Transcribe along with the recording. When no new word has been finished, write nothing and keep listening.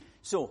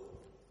So,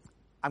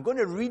 I'm going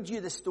to read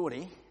you the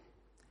story.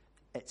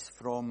 It's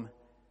from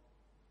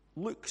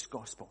Luke's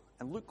Gospel.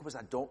 And Luke was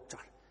a doctor.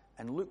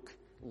 And Luke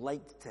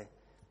liked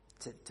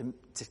to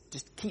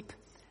just keep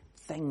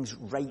things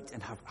right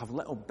and have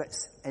little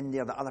bits in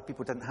there that other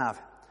people didn't have.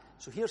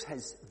 So here's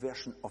his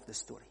version of the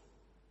story.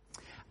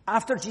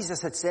 After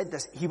Jesus had said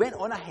this, he went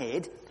on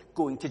ahead,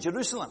 going to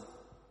Jerusalem.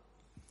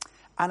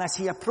 And as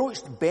he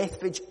approached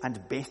Bethphage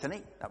and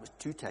Bethany, that was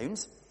 2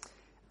 towns,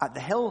 at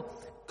the hill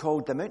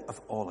called the Mount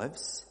of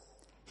Olives,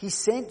 he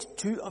sent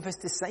 2 of his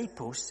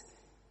disciples,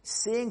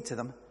 saying to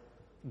them,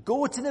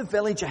 "Go to the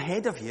village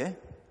ahead of you,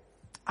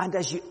 and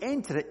as you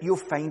enter it, you'll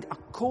find a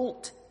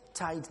colt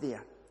tied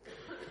there,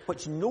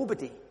 which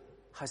nobody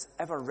has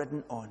ever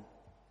ridden on.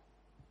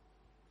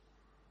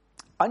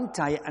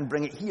 Untie it and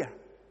bring it here.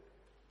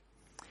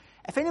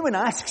 If anyone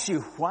asks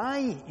you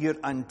why you're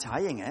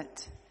untying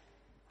it,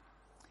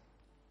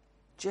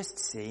 just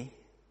say,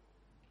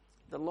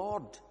 'The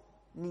Lord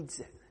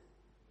needs it.'"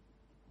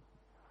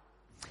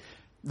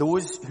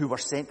 Those who were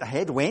sent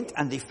ahead went,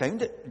 and they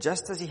found it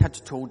just as he had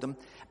told them.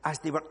 As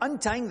they were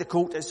untying the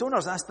colt, its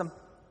owners asked them,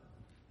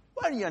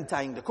 "Why are you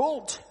untying the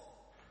colt?"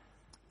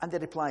 And they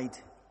replied,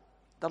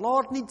 "The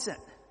Lord needs it."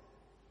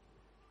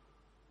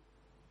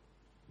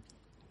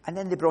 And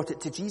then they brought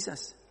it to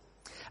Jesus.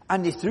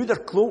 And they threw their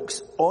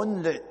cloaks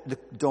on the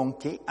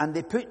donkey, and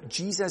they put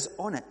Jesus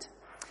on it.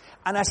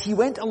 And as he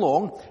went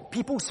along,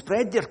 people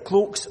spread their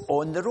cloaks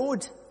on the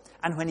road.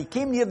 And when he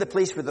came near the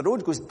place where the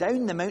road goes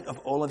down the Mount of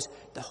Olives,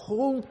 the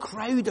whole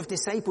crowd of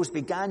disciples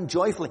began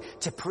joyfully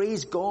to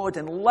praise God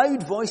in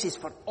loud voices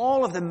for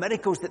all of the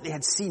miracles that they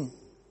had seen.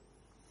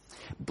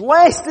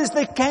 "Blessed is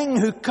the King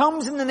who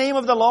comes in the name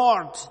of the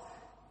Lord.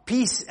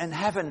 Peace in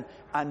heaven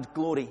and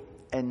glory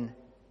in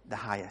the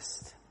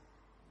highest."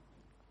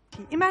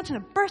 Imagine a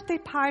birthday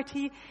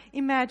party,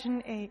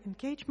 imagine an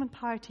engagement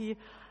party,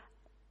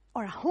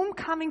 or a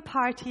homecoming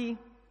party.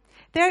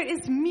 There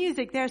is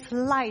music, there's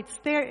lights,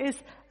 there is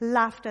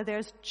laughter,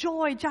 there's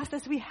joy, just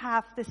as we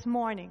have this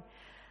morning.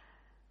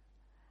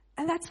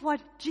 And that's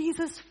what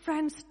Jesus'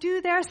 friends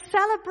do. They're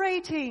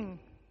celebrating,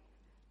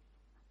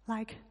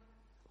 like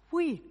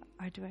we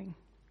are doing.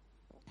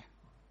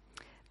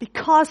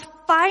 Because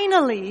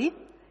finally,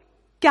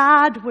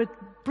 God would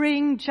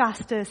bring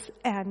justice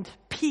and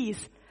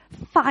peace.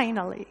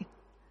 Finally.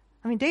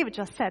 I mean, David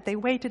just said they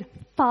waited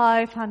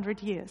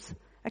 500 years.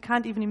 I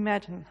can't even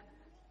imagine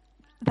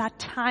that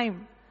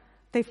time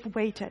they've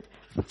waited.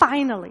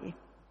 Finally.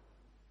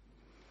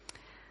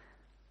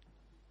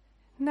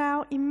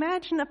 Now,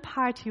 imagine a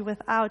party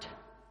without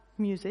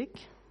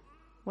music,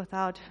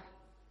 without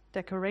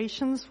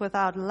decorations,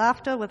 without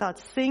laughter, without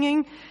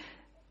singing.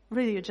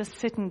 Really, you're just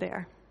sitting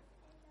there,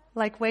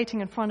 like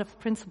waiting in front of the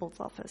principal's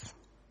office.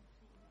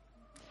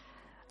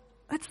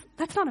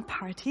 That's not a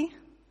party.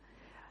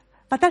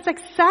 But that's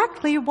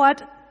exactly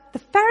what the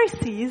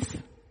Pharisees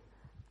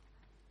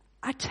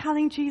are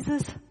telling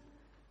Jesus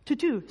to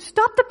do.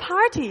 Stop the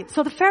party.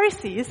 So the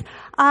Pharisees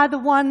are the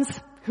ones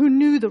who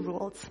knew the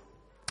rules.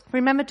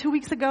 Remember 2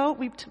 weeks ago,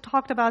 we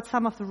talked about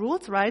some of the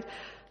rules, right?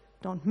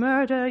 Don't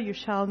murder, you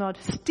shall not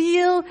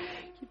steal,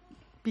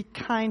 be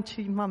kind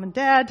to your mom and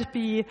dad,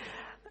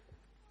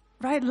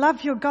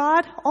 love your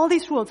God. All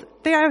these rules.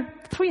 There are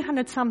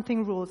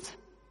 300-something rules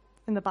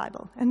in the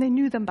Bible, and they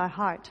knew them by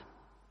heart.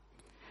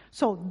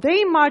 So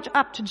they march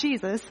up to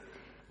Jesus.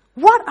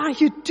 "What are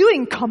you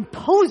doing?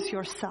 Compose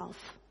yourself.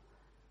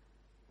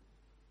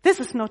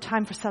 This is no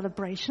time for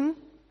celebration."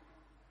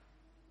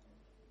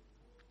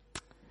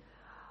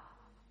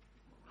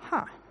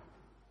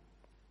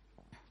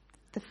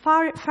 The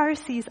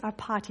Pharisees are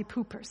party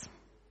poopers.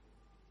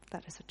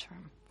 That is a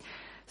term.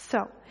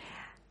 So,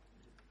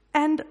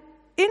 and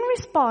in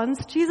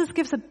response, Jesus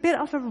gives a bit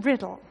of a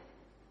riddle.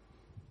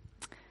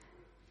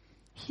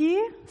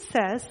 He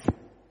says,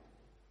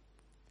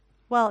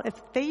 well, if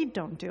they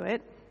don't do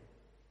it,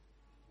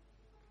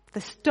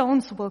 the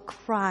stones will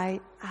cry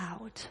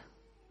out.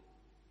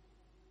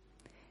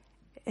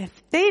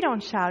 If they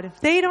don't shout, if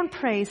they don't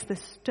praise, the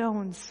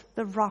stones,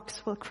 the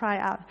rocks will cry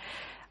out.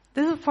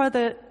 This is for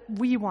the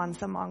wee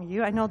ones among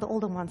you. I know the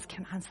older ones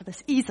can answer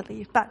this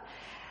easily, but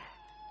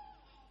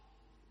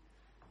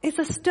is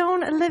a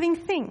stone a living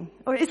thing?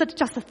 Or is it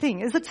just a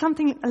thing? Is it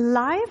something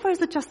alive, or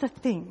is it just a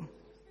thing?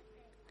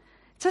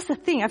 It's just a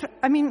thing.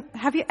 I mean,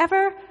 have you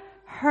ever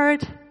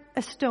heard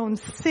a stone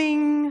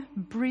sing,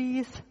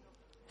 breathe,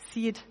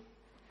 see it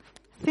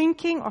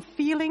thinking or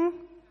feeling?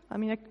 I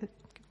mean, I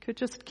could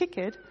just kick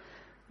it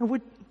and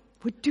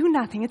would do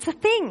nothing. It's a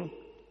thing.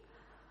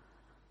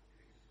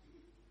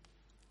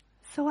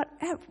 So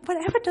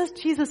whatever does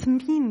Jesus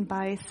mean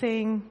by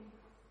saying,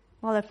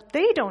 well, if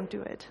they don't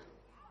do it,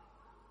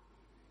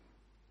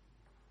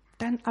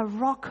 then a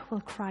rock will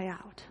cry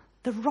out.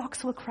 The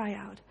rocks will cry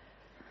out.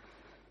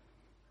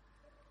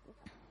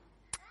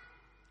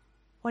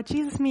 What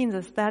Jesus means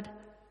is that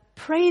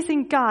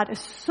praising God is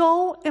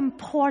so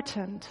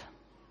important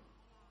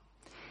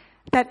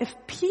that if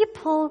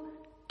people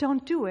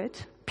don't do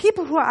it,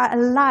 people who are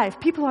alive,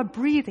 people who are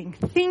breathing,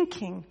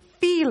 thinking,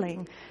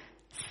 feeling,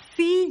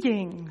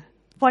 seeing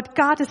what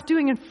God is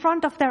doing in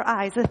front of their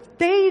eyes, if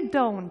they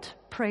don't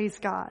praise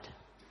God,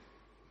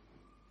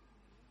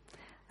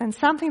 then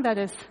something that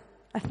is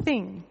a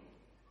thing,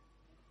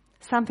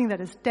 something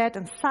that is dead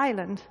and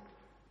silent,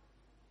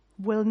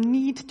 will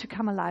need to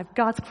come alive.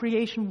 God's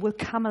creation will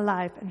come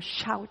alive and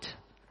shout.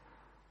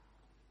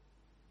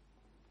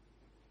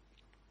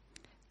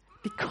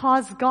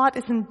 Because God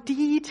is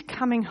indeed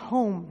coming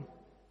home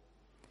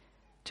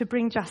to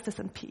bring justice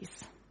and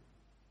peace.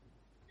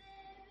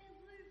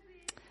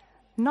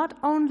 Not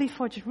only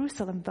for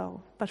Jerusalem,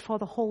 though, but for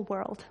the whole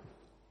world.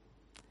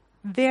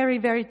 Very,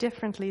 very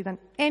differently than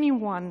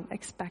anyone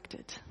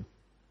expected.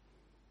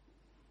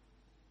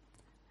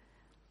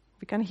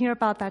 We're going to hear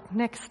about that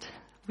next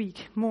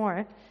week,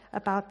 more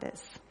about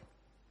this.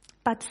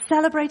 But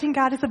celebrating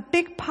God is a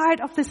big part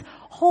of this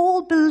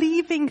whole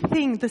believing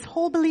thing, this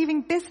whole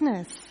believing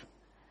business.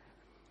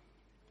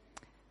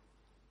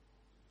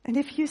 And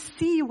if you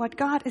see what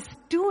God is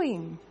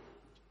doing,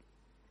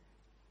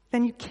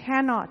 then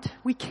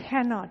we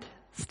cannot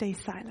stay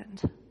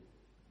silent.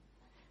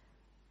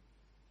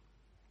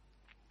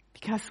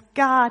 Because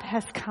God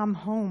has come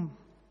home.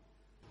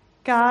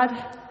 God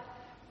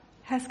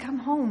has come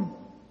home.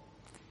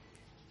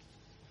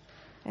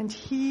 And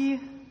He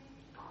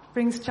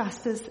brings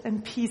justice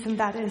and peace, and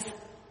that is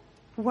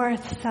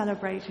worth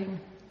celebrating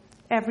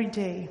every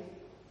day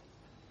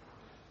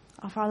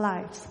of our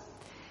lives.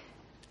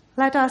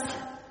 Let us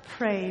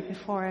pray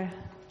before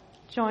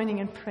joining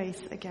in praise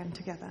again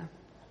together.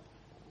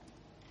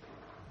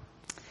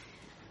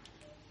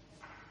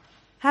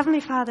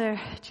 Heavenly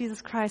Father,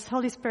 Jesus Christ,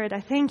 Holy Spirit,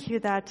 I thank you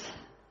that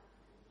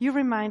you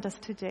remind us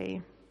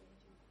today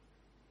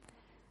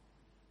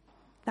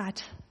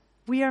that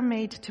we are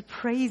made to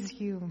praise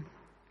you,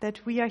 that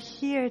we are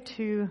here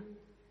to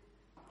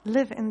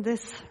live in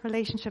this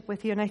relationship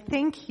with you. And I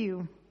thank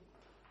you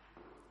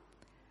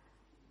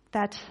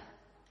that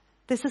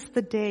this is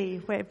the day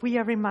where we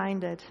are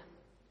reminded,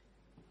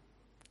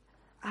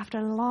 after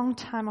a long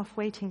time of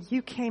waiting,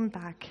 you came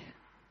back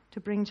to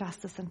bring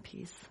justice and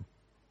peace.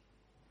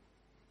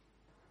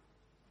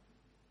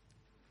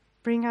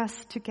 Bring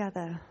us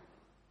together.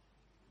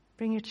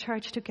 Bring your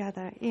church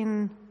together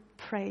in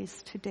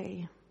praise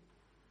today.